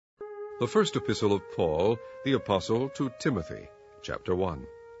The first epistle of Paul, the apostle, to Timothy, chapter 1.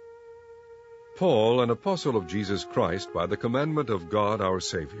 Paul, an apostle of Jesus Christ, by the commandment of God our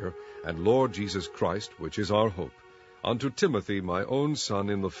Savior, and Lord Jesus Christ, which is our hope, unto Timothy, my own son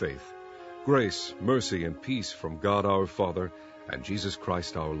in the faith, grace, mercy, and peace from God our Father, and Jesus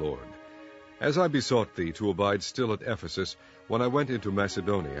Christ our Lord. As I besought thee to abide still at Ephesus, when I went into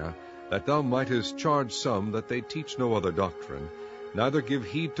Macedonia, that thou mightest charge some that they teach no other doctrine, neither give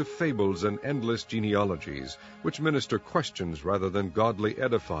heed to fables and endless genealogies, which minister questions rather than godly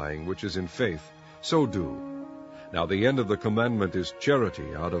edifying, which is in faith, so do. Now the end of the commandment is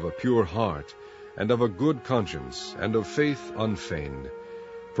charity out of a pure heart, and of a good conscience, and of faith unfeigned,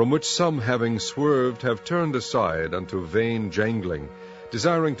 from which some, having swerved, have turned aside unto vain jangling,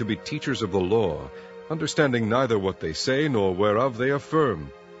 desiring to be teachers of the law, understanding neither what they say nor whereof they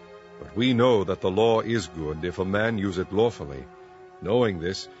affirm. But we know that the law is good, if a man use it lawfully, knowing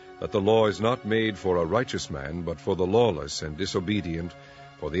this, that the law is not made for a righteous man, but for the lawless and disobedient,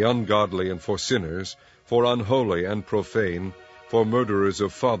 for the ungodly and for sinners, for unholy and profane, for murderers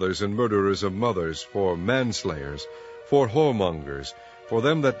of fathers and murderers of mothers, for manslayers, for whoremongers, for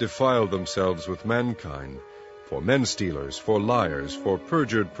them that defile themselves with mankind, for men-stealers, for liars, for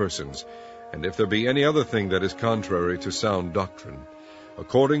perjured persons, and if there be any other thing that is contrary to sound doctrine,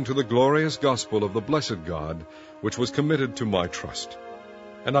 according to the glorious gospel of the blessed God, which was committed to my trust.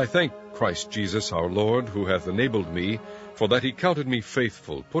 And I thank Christ Jesus our Lord, who hath enabled me, for that he counted me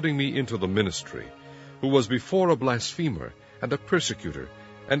faithful, putting me into the ministry, who was before a blasphemer, and a persecutor,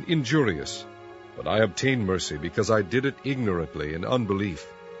 and injurious. But I obtained mercy, because I did it ignorantly in unbelief.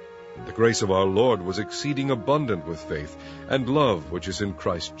 And the grace of our Lord was exceeding abundant with faith, and love which is in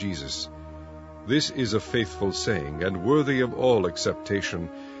Christ Jesus. This is a faithful saying, and worthy of all acceptation,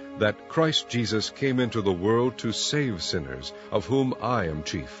 that Christ Jesus came into the world to save sinners, of whom I am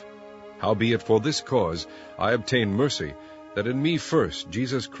chief. Howbeit for this cause I obtained mercy, that in me first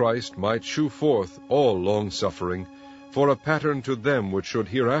Jesus Christ might shew forth all long-suffering, for a pattern to them which should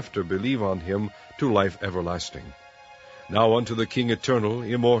hereafter believe on him to life everlasting. Now unto the King eternal,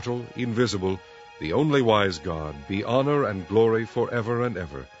 immortal, invisible, the only wise God, be honor and glory forever and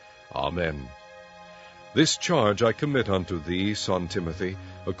ever. Amen. This charge I commit unto thee, son Timothy,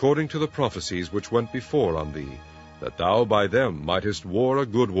 according to the prophecies which went before on thee, that thou by them mightest war a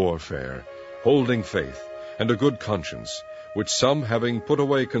good warfare, holding faith, and a good conscience, which some, having put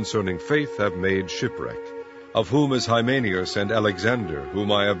away concerning faith, have made shipwreck, of whom is Hymenaeus and Alexander, whom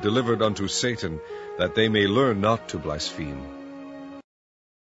I have delivered unto Satan, that they may learn not to blaspheme.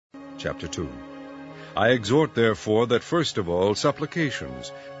 Chapter 2. I exhort therefore that first of all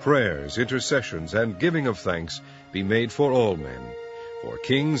supplications, prayers, intercessions, and giving of thanks be made for all men, for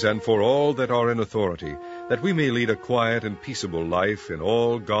kings and for all that are in authority, that we may lead a quiet and peaceable life in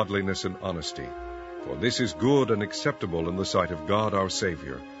all godliness and honesty. For this is good and acceptable in the sight of God our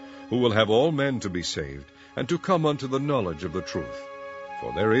Savior, who will have all men to be saved, and to come unto the knowledge of the truth.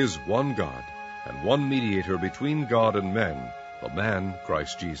 For there is one God, and one mediator between God and men, the man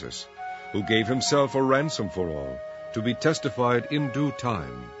Christ Jesus, who gave himself a ransom for all, to be testified in due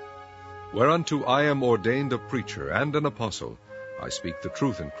time. Whereunto I am ordained a preacher and an apostle, I speak the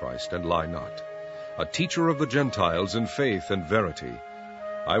truth in Christ, and lie not, a teacher of the Gentiles in faith and verity.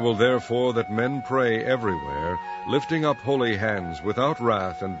 I will therefore that men pray everywhere, lifting up holy hands, without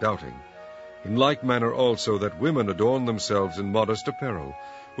wrath and doubting. In like manner also that women adorn themselves in modest apparel,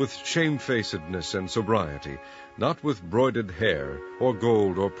 with shamefacedness and sobriety, not with broided hair, or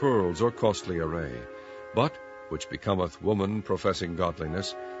gold, or pearls, or costly array, but, which becometh woman professing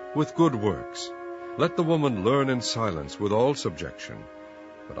godliness, with good works. Let the woman learn in silence with all subjection.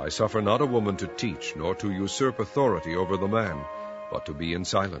 But I suffer not a woman to teach, nor to usurp authority over the man, but to be in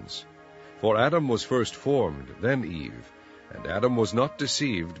silence. For Adam was first formed, then Eve, and Adam was not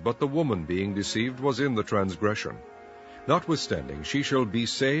deceived, but the woman being deceived was in the transgression. Notwithstanding, she shall be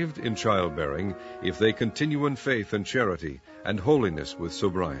saved in childbearing, if they continue in faith and charity, and holiness with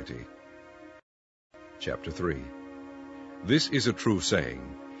sobriety. Chapter 3. This is a true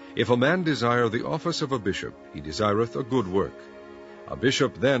saying, if a man desire the office of a bishop, he desireth a good work. A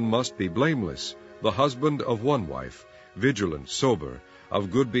bishop then must be blameless, the husband of one wife, vigilant, sober,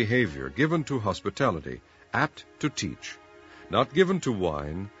 of good behavior, given to hospitality, apt to teach, not given to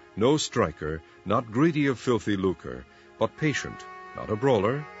wine, no striker, not greedy of filthy lucre, but patient, not a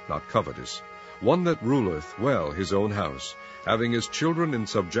brawler, not covetous, one that ruleth well his own house, having his children in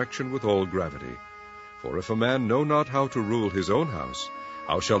subjection with all gravity. For if a man know not how to rule his own house,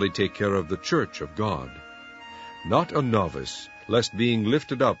 how shall he take care of the church of God? Not a novice, lest being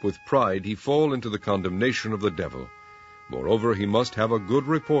lifted up with pride he fall into the condemnation of the devil. Moreover, he must have a good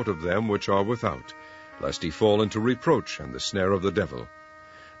report of them which are without, lest he fall into reproach and the snare of the devil.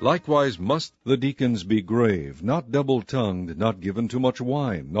 Likewise must the deacons be grave, not double-tongued, not given to much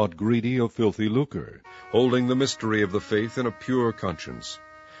wine, not greedy of filthy lucre, holding the mystery of the faith in a pure conscience.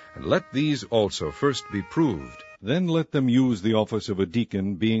 And let these also first be proved, then let them use the office of a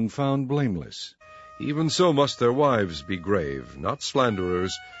deacon, being found blameless. Even so must their wives be grave, not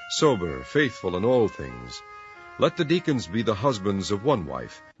slanderers, sober, faithful in all things. Let the deacons be the husbands of one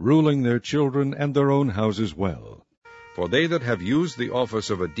wife, ruling their children and their own houses well. For they that have used the office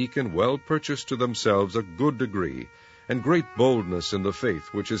of a deacon well purchase to themselves a good degree, and great boldness in the faith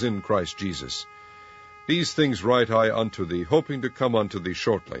which is in Christ Jesus. These things write I unto thee, hoping to come unto thee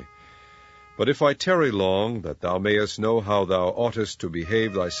shortly. But if I tarry long, that thou mayest know how thou oughtest to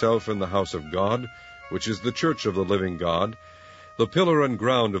behave thyself in the house of God, which is the church of the living God, the pillar and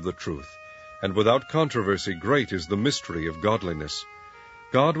ground of the truth, and without controversy great is the mystery of godliness.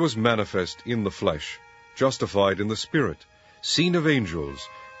 God was manifest in the flesh, justified in the Spirit, seen of angels,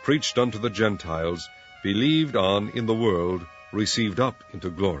 preached unto the Gentiles, believed on in the world, received up into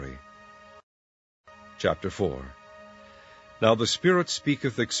glory. Chapter 4. Now the Spirit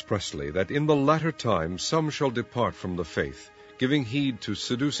speaketh expressly, that in the latter times some shall depart from the faith, giving heed to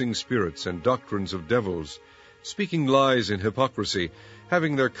seducing spirits and doctrines of devils, speaking lies in hypocrisy,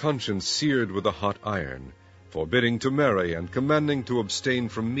 having their conscience seared with a hot iron, forbidding to marry, and commanding to abstain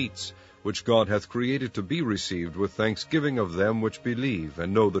from meats, which God hath created to be received with thanksgiving of them which believe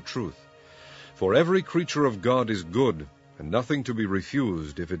and know the truth. For every creature of God is good, and nothing to be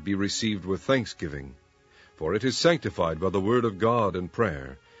refused, if it be received with thanksgiving. For it is sanctified by the word of God and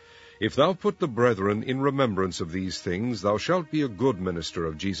prayer. If thou put the brethren in remembrance of these things, thou shalt be a good minister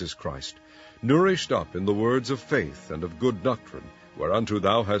of Jesus Christ, nourished up in the words of faith and of good doctrine, whereunto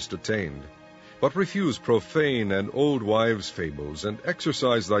thou hast attained. But refuse profane and old wives' fables, and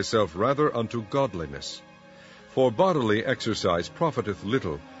exercise thyself rather unto godliness. For bodily exercise profiteth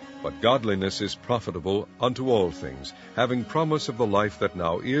little, but godliness is profitable unto all things, having promise of the life that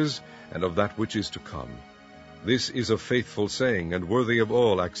now is, and of that which is to come. This is a faithful saying, and worthy of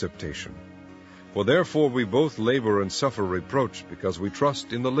all acceptation. For therefore we both labor and suffer reproach, because we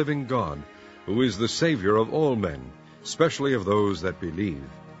trust in the living God, who is the Savior of all men, especially of those that believe.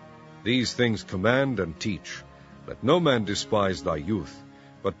 These things command and teach. Let no man despise thy youth,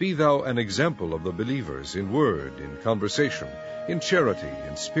 but be thou an example of the believers in word, in conversation, in charity,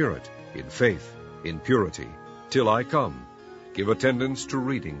 in spirit, in faith, in purity, till I come. Give attendance to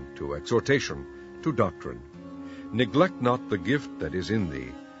reading, to exhortation, to doctrine. Neglect not the gift that is in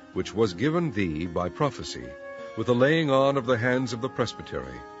thee, which was given thee by prophecy, with the laying on of the hands of the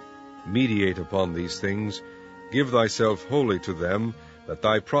presbytery. Meditate upon these things, give thyself wholly to them, that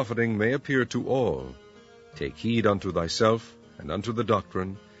thy profiting may appear to all. Take heed unto thyself, and unto the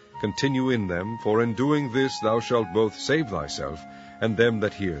doctrine, continue in them, for in doing this thou shalt both save thyself, and them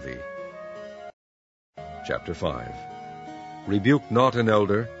that hear thee. Chapter 5. Rebuke not an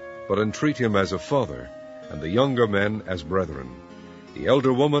elder, but entreat him as a father, and the younger men as brethren, the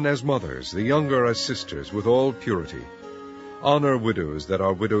elder woman as mothers, the younger as sisters, with all purity. Honor widows that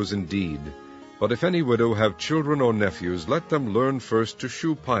are widows indeed. But if any widow have children or nephews, let them learn first to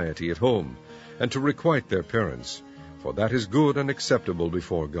shew piety at home, and to requite their parents, for that is good and acceptable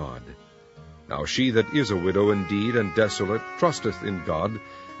before God. Now she that is a widow indeed and desolate trusteth in God,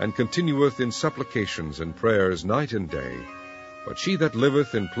 and continueth in supplications and prayers night and day. But she that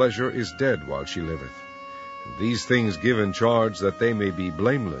liveth in pleasure is dead while she liveth. And these things give in charge, that they may be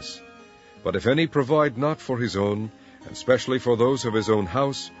blameless. But if any provide not for his own, and specially for those of his own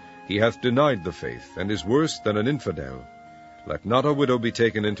house, he hath denied the faith, and is worse than an infidel. Let not a widow be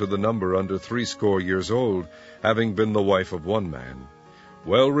taken into the number under 60 years old, having been the wife of one man,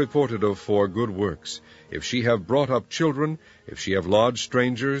 well reported of for good works, if she have brought up children, if she have lodged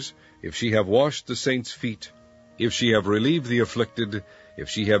strangers, if she have washed the saints' feet, if she have relieved the afflicted, if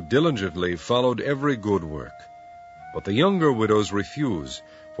she have diligently followed every good work. But the younger widows refuse,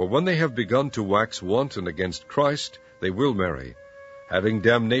 for when they have begun to wax wanton against Christ, they will marry, having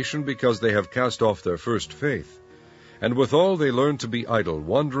damnation because they have cast off their first faith. And withal they learn to be idle,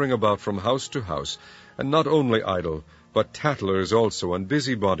 wandering about from house to house, and not only idle, but tattlers also, and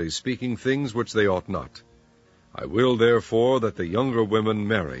busybodies, speaking things which they ought not. I will therefore that the younger women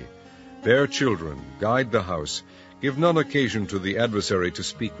marry, bear children, guide the house, give none occasion to the adversary to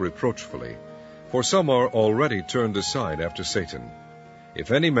speak reproachfully, for some are already turned aside after Satan. If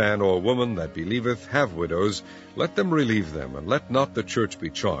any man or woman that believeth have widows, let them relieve them, and let not the church be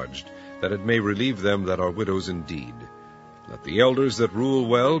charged, that it may relieve them that are widows indeed. Let the elders that rule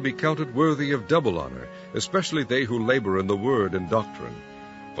well be counted worthy of double honor, especially they who labor in the word and doctrine.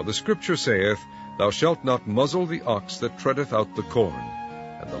 For the Scripture saith, Thou shalt not muzzle the ox that treadeth out the corn,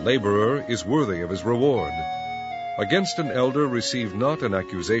 and the laborer is worthy of his reward. Against an elder receive not an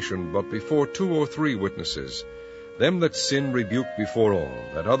accusation, but before 2 or 3 witnesses. Them that sin rebuke before all,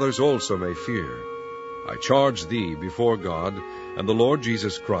 that others also may fear. I charge thee before God, and the Lord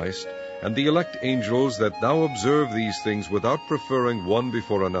Jesus Christ, and the elect angels, that thou observe these things without preferring one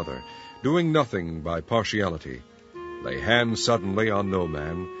before another, doing nothing by partiality. Lay hands suddenly on no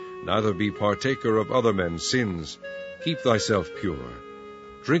man, neither be partaker of other men's sins. Keep thyself pure.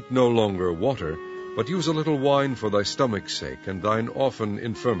 Drink no longer water, but use a little wine for thy stomach's sake, and thine often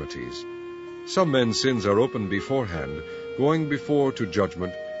infirmities. Some men's sins are opened beforehand, going before to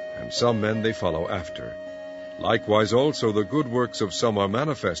judgment, and some men they follow after. Likewise also the good works of some are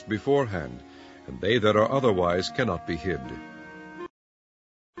manifest beforehand, and they that are otherwise cannot be hid.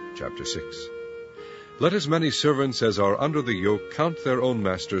 Chapter 6. Let as many servants as are under the yoke count their own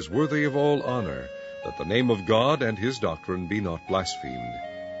masters worthy of all honor, that the name of God and his doctrine be not blasphemed.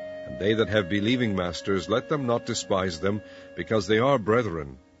 And they that have believing masters, let them not despise them, because they are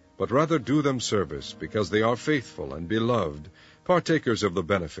brethren, but rather do them service, because they are faithful and beloved, partakers of the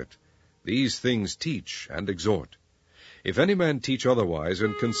benefit. These things teach and exhort. If any man teach otherwise,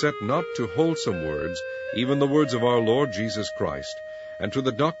 and consent not to wholesome words, even the words of our Lord Jesus Christ, and to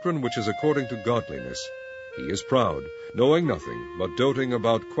the doctrine which is according to godliness, he is proud, knowing nothing, but doting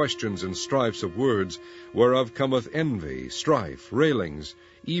about questions and strifes of words, whereof cometh envy, strife, railings,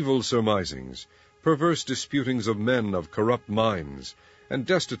 evil surmisings, perverse disputings of men of corrupt minds, and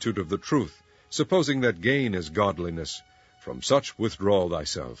destitute of the truth, supposing that gain is godliness. From such withdraw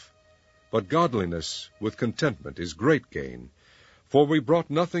thyself. But godliness with contentment is great gain. For we brought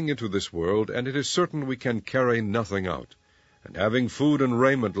nothing into this world, and it is certain we can carry nothing out. And having food and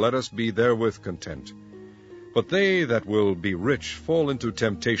raiment, let us be therewith content. But they that will be rich fall into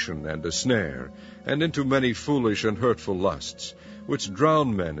temptation and a snare, and into many foolish and hurtful lusts, which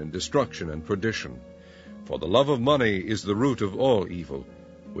drown men in destruction and perdition. For the love of money is the root of all evil,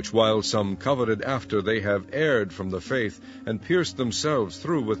 which while some coveted after, they have erred from the faith, and pierced themselves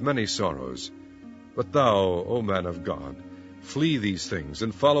through with many sorrows. But thou, O man of God, flee these things,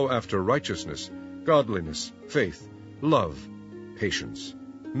 and follow after righteousness, godliness, faith, love, patience,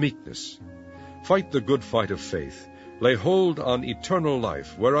 meekness. Fight the good fight of faith. Lay hold on eternal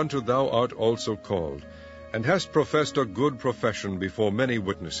life, whereunto thou art also called, and hast professed a good profession before many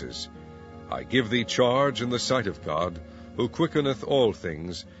witnesses. I give thee charge in the sight of God, who quickeneth all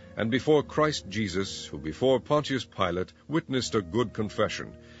things, and before Christ Jesus, who before Pontius Pilate witnessed a good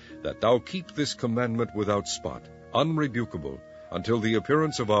confession, that thou keep this commandment without spot, unrebukable, until the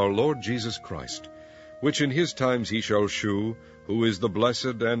appearance of our Lord Jesus Christ, which in his times he shall shew, who is the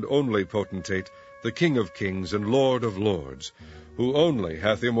blessed and only potentate, the King of kings and Lord of lords, who only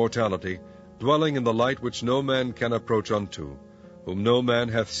hath immortality, dwelling in the light which no man can approach unto, whom no man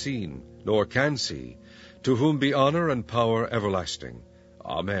hath seen, nor can see, to whom be honor and power everlasting.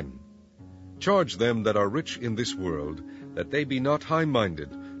 Amen. Charge them that are rich in this world, that they be not high-minded,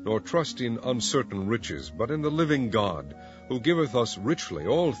 nor trust in uncertain riches, but in the living God, who giveth us richly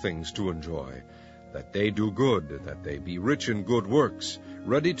all things to enjoy, that they do good, that they be rich in good works,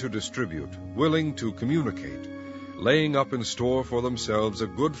 ready to distribute, willing to communicate, laying up in store for themselves a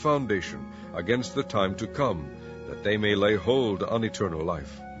good foundation against the time to come, that they may lay hold on eternal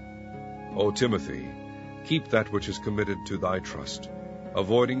life. O Timothy, keep that which is committed to thy trust,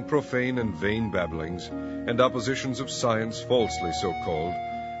 avoiding profane and vain babblings, and oppositions of science falsely so called,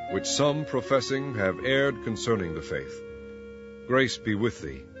 which some professing have erred concerning the faith. Grace be with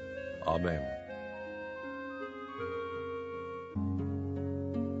thee. Amen.